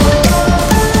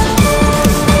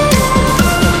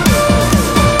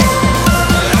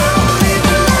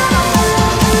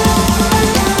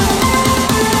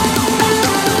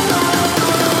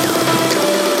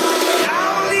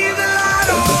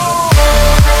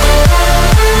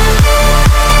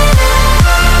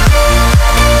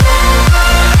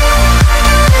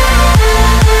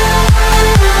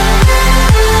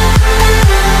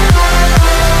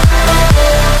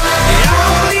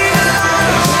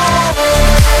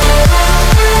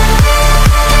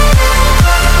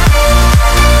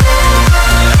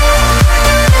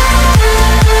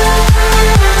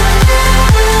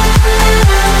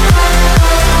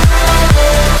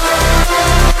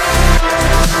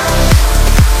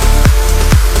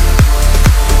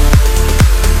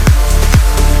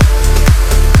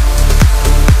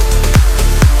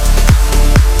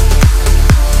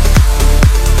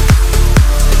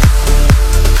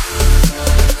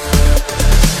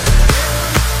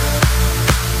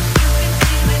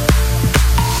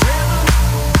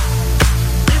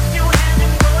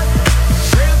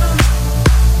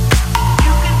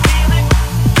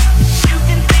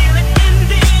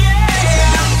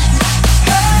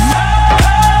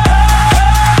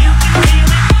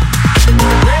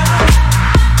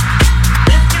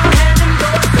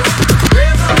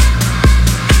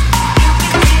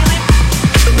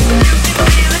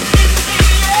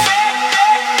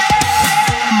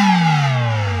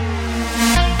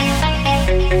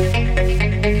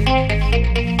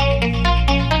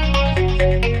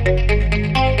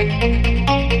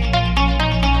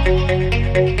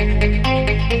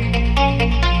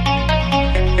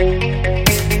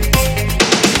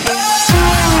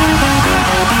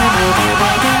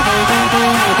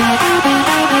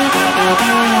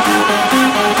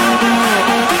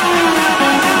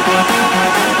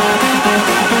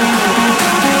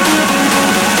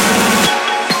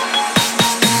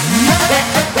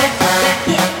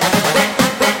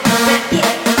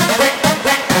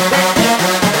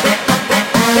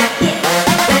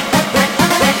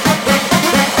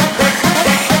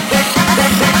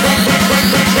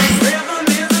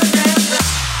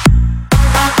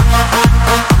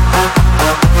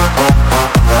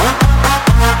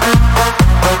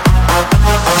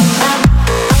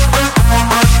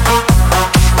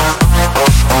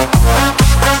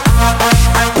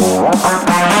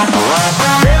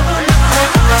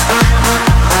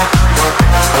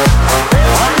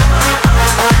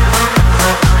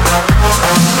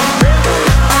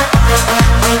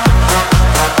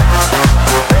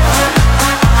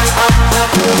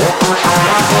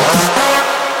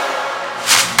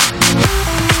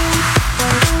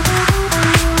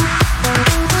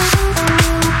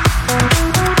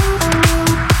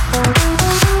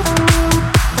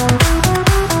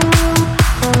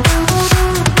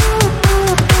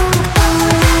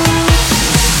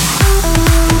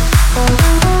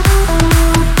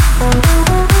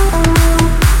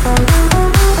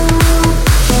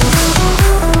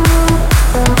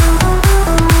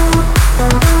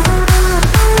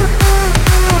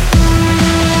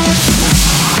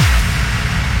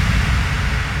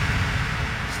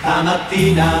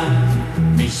 Stamattina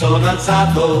mi sono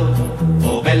alzato,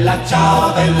 oh bella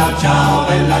ciao, bella ciao,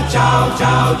 bella ciao,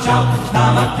 ciao, ciao.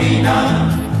 Stamattina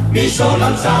mi sono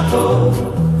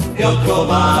alzato e ho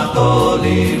trovato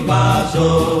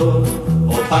l'invaso,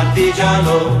 oh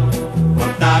partigiano,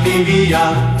 portami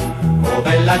via, oh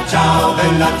bella ciao,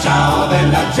 bella ciao,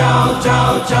 bella ciao,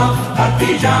 ciao, ciao.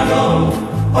 Partigiano,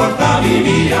 portami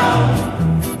via,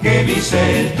 che mi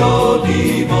sento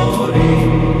di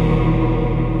morire.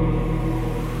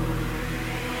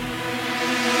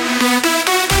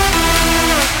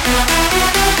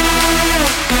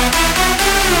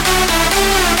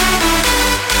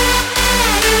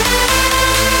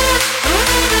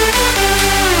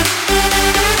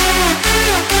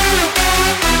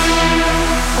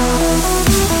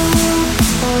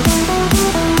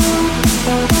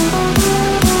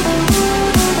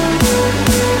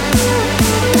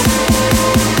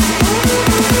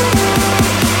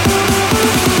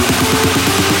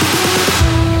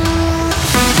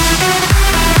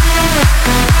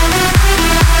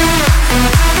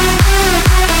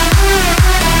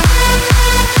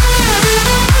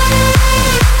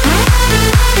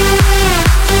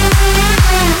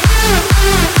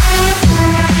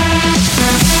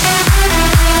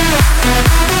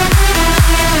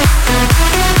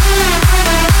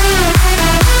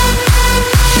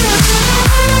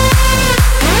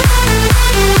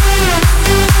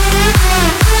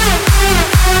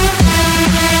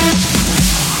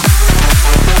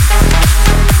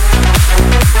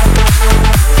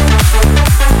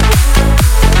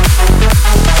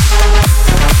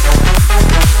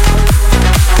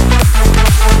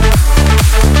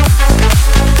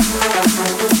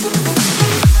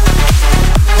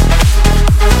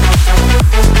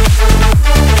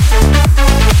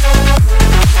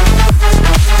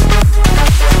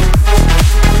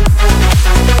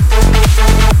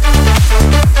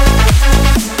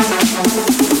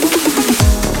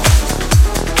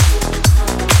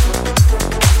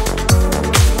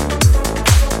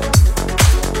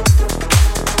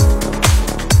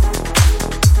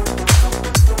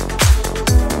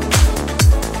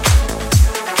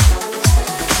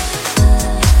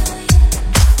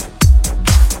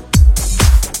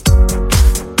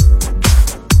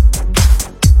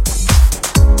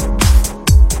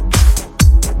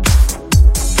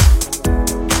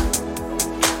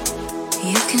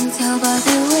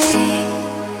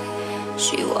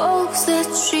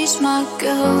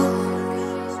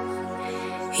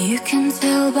 You can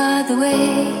tell by the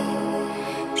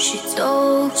way she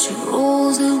talks, she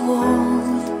rules the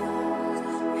world.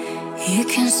 You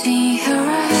can see her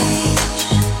eyes.